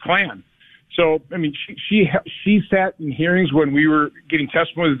Klux Klan. So, I mean, she sat in hearings when we were getting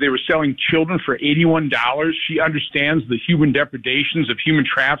testimony that they were selling children for $81. She understands the human depredations of human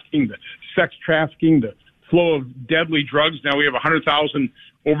trafficking, the sex trafficking, the flow of deadly drugs. Now we have 100,000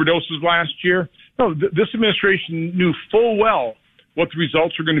 overdoses last year. No, this administration knew full well what the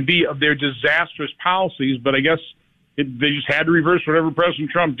results are going to be of their disastrous policies, but I guess they just had to reverse whatever President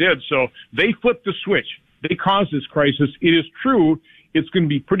Trump did. So they flipped the switch. They caused this crisis. It is true it's going to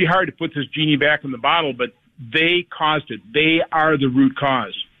be pretty hard to put this genie back in the bottle, but they caused it. They are the root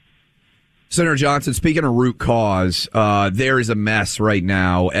cause. Senator Johnson, speaking of root cause, there is a mess right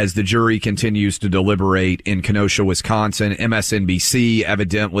now as the jury continues to deliberate in Kenosha, Wisconsin. MSNBC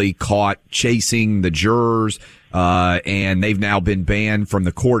evidently caught chasing the jurors, and they've now been banned from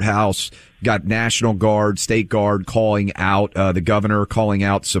the courthouse. Got National Guard, State Guard calling out, the governor calling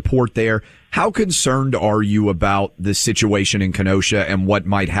out support there. How concerned are you about this situation in Kenosha and what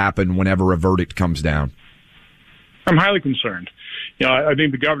might happen whenever a verdict comes down? I'm highly concerned. I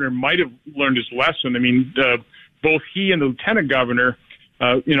think the governor might have learned his lesson. I mean, both he and the lieutenant governor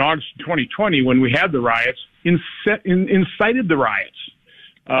in August 2020, when we had the riots, incited the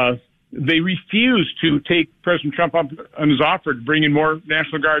riots. They refused to take President Trump up on his offer to bring in more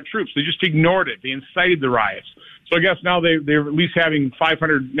National Guard troops. They just ignored it. They incited the riots. So I guess now they're at least having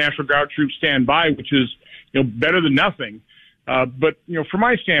 500 National Guard troops stand by, which is better than nothing. But from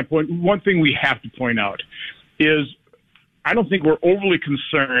my standpoint, one thing we have to point out is I don't think we're overly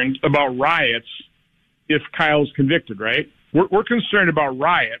concerned about riots if Kyle's convicted, right? We're concerned about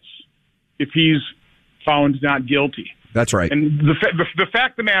riots if he's found not guilty. That's right. And the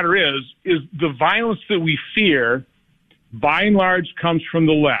fact of the matter is the violence that we fear, by and large, comes from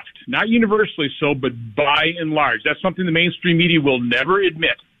the left. Not universally so, but by and large. That's something the mainstream media will never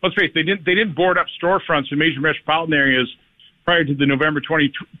admit. Let's face it, they didn't board up storefronts in major metropolitan areas prior to the November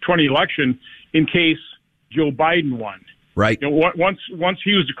 2020 election in case Joe Biden won. Right. Once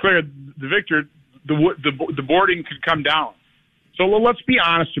he was declared the victor, the boarding could come down. So let's be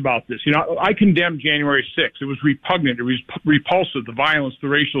honest about this. I condemned January 6th. It was repugnant. It was repulsive, the violence, the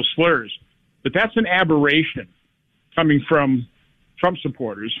racial slurs. But that's an aberration coming from Trump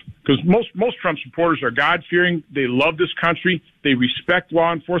supporters, because most Trump supporters are God-fearing. They love this country. They respect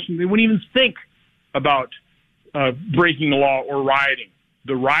law enforcement. They wouldn't even think about breaking the law or rioting.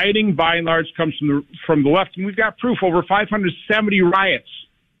 The rioting, by and large, comes from the left, and we've got proof. Over 570 riots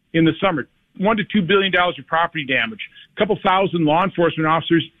in the summer, $1 to $2 billion of property damage, a couple thousand law enforcement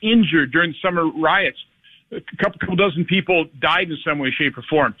officers injured during the summer riots, a couple dozen people died in some way, shape, or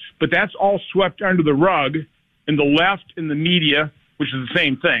form. But that's all swept under the rug, and the left and the media, which is the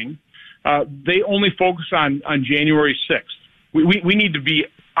same thing, they only focus on January 6th. We need to be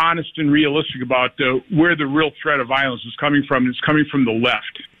honest and realistic about where the real threat of violence is coming from. It's coming from the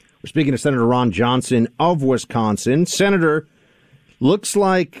left. We're speaking to Senator Ron Johnson of Wisconsin. Senator, looks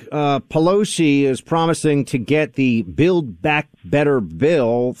like Pelosi is promising to get the Build Back Better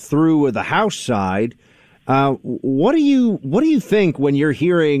bill through the House side. What do you think when you're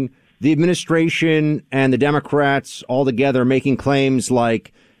hearing the administration and the Democrats all together making claims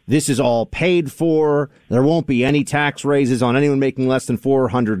like this is all paid for, there won't be any tax raises on anyone making less than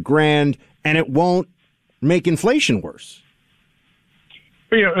 $400,000, and it won't make inflation worse?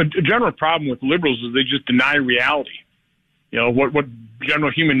 A general problem with liberals is they just deny reality. What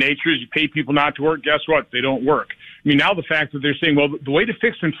general human nature is, you pay people not to work, guess what? They don't work. I mean, now the fact that they're saying, well, the way to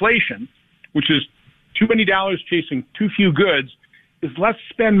fix inflation, which is too many dollars chasing too few goods, is let's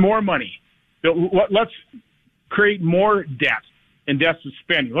spend more money. Let's create more debt and deficit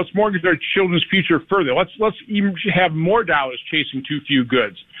spending. Let's mortgage our children's future further. Let's even have more dollars chasing too few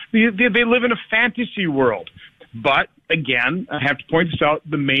goods. They live in a fantasy world. But again, I have to point this out,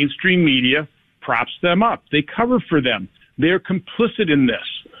 the mainstream media props them up. They cover for them. They're complicit in this.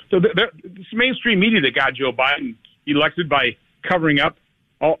 So this mainstream media that got Joe Biden elected by covering up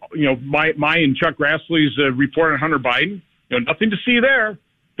my and Chuck Grassley's report on Hunter Biden. Nothing to see there.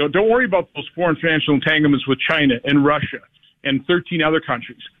 Don't worry about those foreign financial entanglements with China and Russia and 13 other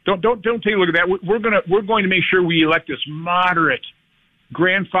countries. Don't take a look at that. We're going to make sure we elect this moderate,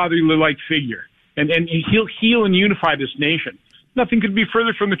 grandfatherly-like figure, and he'll heal and unify this nation. Nothing could be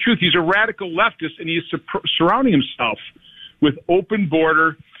further from the truth. He's a radical leftist, and he's surrounding himself with open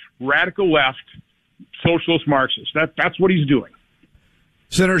border, radical left, socialist Marxists. That's what he's doing.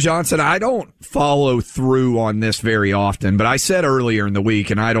 Senator Johnson, I don't follow through on this very often, but I said earlier in the week,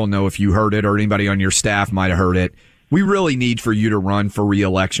 and I don't know if you heard it or anybody on your staff might have heard it, we really need for you to run for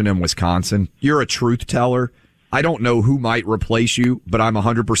re-election in Wisconsin. You're a truth teller. I don't know who might replace you, but I'm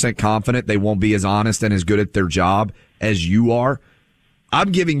 100% confident they won't be as honest and as good at their job as you are.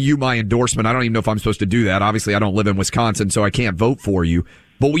 I'm giving you my endorsement. I don't even know if I'm supposed to do that. Obviously, I don't live in Wisconsin, so I can't vote for you.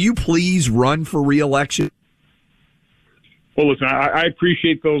 But will you please run for re-election? Well, listen, I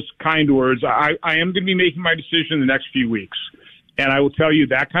appreciate those kind words. I am going to be making my decision in the next few weeks. And I will tell you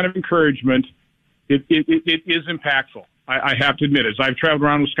that kind of encouragement, it is impactful. I have to admit, as I've traveled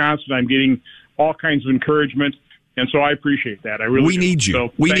around Wisconsin, I'm getting all kinds of encouragement. And so I appreciate that. We need you.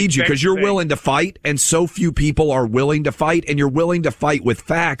 So we need you because you're willing to fight, and so few people are willing to fight, and you're willing to fight with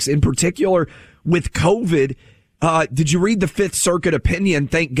facts. In particular, with COVID, did you read the Fifth Circuit opinion?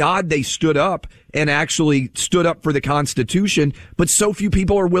 Thank God they stood up and actually stood up for the Constitution, but so few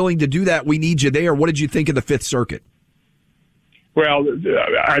people are willing to do that. We need you there. What did you think of the Fifth Circuit? Well,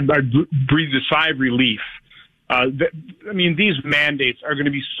 I breathed a sigh of relief. These mandates are going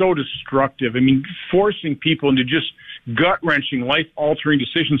to be so destructive. Forcing people into just gut-wrenching, life-altering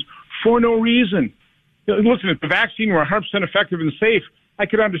decisions for no reason. Listen, if the vaccine were 100% effective and safe, I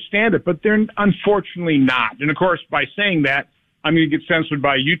could understand it, but they're unfortunately not. And of course, by saying that, I'm going to get censored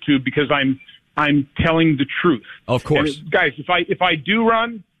by YouTube because I'm telling the truth. Of course, and guys. If I do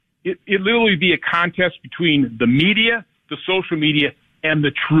run, it literally be a contest between the media, the social media, and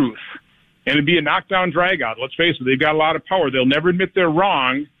the truth. And it'd be a knockdown, drag out. Let's face it, they've got a lot of power. They'll never admit they're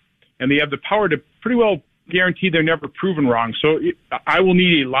wrong, and they have the power to pretty well guarantee they're never proven wrong. So I will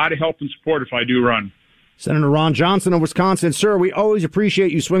need a lot of help and support if I do run. Senator Ron Johnson of Wisconsin. Sir, we always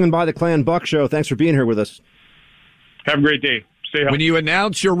appreciate you swinging by the Clay and Buck Show. Thanks for being here with us. Have a great day. Stay healthy. When you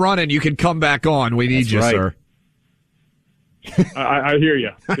announce you're running, you can come back on. We need you, sir. I hear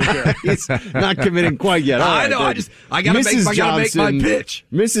you. He's not committing quite yet. I know. I got to make my pitch.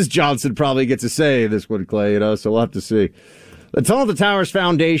 Mrs. Johnson probably gets a say this one, Clay. So we'll have to see. The Tunnel to Towers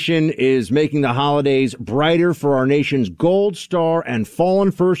Foundation is making the holidays brighter for our nation's Gold Star and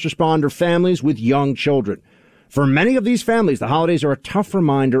fallen first responder families with young children. For many of these families, the holidays are a tough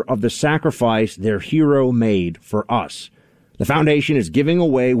reminder of the sacrifice their hero made for us. The foundation is giving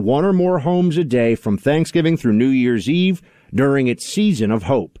away one or more homes a day from Thanksgiving through New Year's Eve during its season of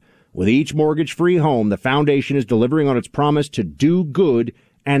hope. With each mortgage-free home, the foundation is delivering on its promise to do good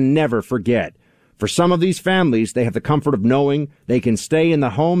and never forget. For some of these families, they have the comfort of knowing they can stay in the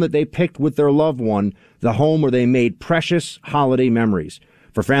home that they picked with their loved one, the home where they made precious holiday memories.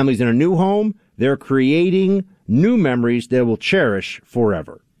 For families in a new home, they're creating new memories they will cherish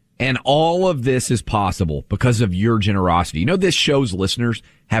forever. And all of this is possible because of your generosity. You know, this show's listeners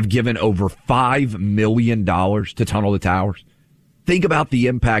have given over $5 million to Tunnel to Towers. Think about the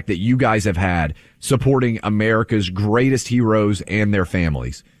impact that you guys have had supporting America's greatest heroes and their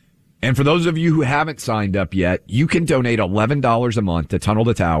families. And for those of you who haven't signed up yet, you can donate $11 a month to Tunnel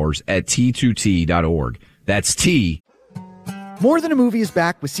to Towers at T2T.org. That's T More Than a Movie is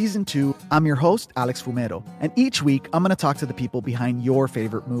back with Season 2. I'm your host, Alex Fumero, and each week I'm going to talk to the people behind your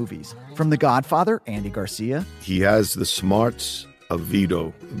favorite movies. From The Godfather, Andy Garcia. He has the smarts of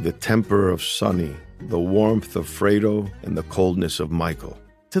Vito, the temper of Sonny, the warmth of Fredo, and the coldness of Michael.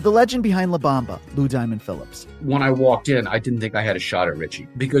 To the legend behind La Bamba, Lou Diamond Phillips. When I walked in, I didn't think I had a shot at Richie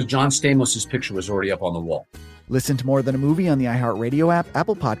because John Stamos' picture was already up on the wall. Listen to More Than a Movie on the iHeartRadio app,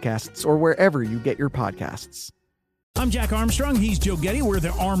 Apple Podcasts, or wherever you get your podcasts. I'm Jack Armstrong. He's Joe Getty. We're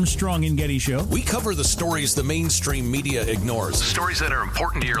the Armstrong and Getty Show. We cover the stories the mainstream media ignores. Stories that are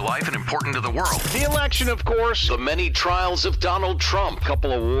important to your life and important to the world. The election, of course. The many trials of Donald Trump.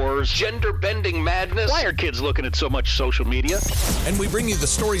 Couple of wars. Gender-bending madness. Why are kids looking at so much social media? And we bring you the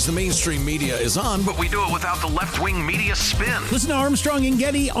stories the mainstream media is on, but we do it without the left-wing media spin. Listen to Armstrong and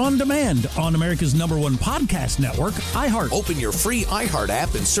Getty on demand on America's #1 podcast network, iHeart. Open your free iHeart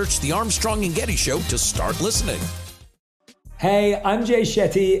app and search The Armstrong and Getty Show to start listening. Hey, I'm Jay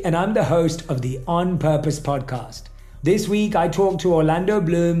Shetty, and I'm the host of the On Purpose podcast. This week, I talked to Orlando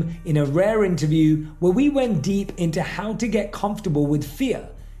Bloom in a rare interview where we went deep into how to get comfortable with fear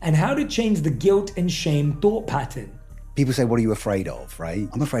and how to change the guilt and shame thought pattern. People say, what are you afraid of, right?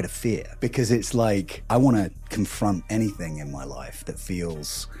 I'm afraid of fear because it's like I want to confront anything in my life that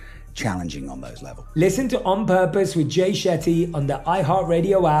feels challenging on those levels. Listen to On Purpose with Jay Shetty on the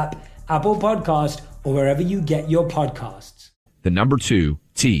iHeartRadio app, Apple Podcast, or wherever you get your podcasts. The number 2,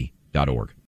 T.org.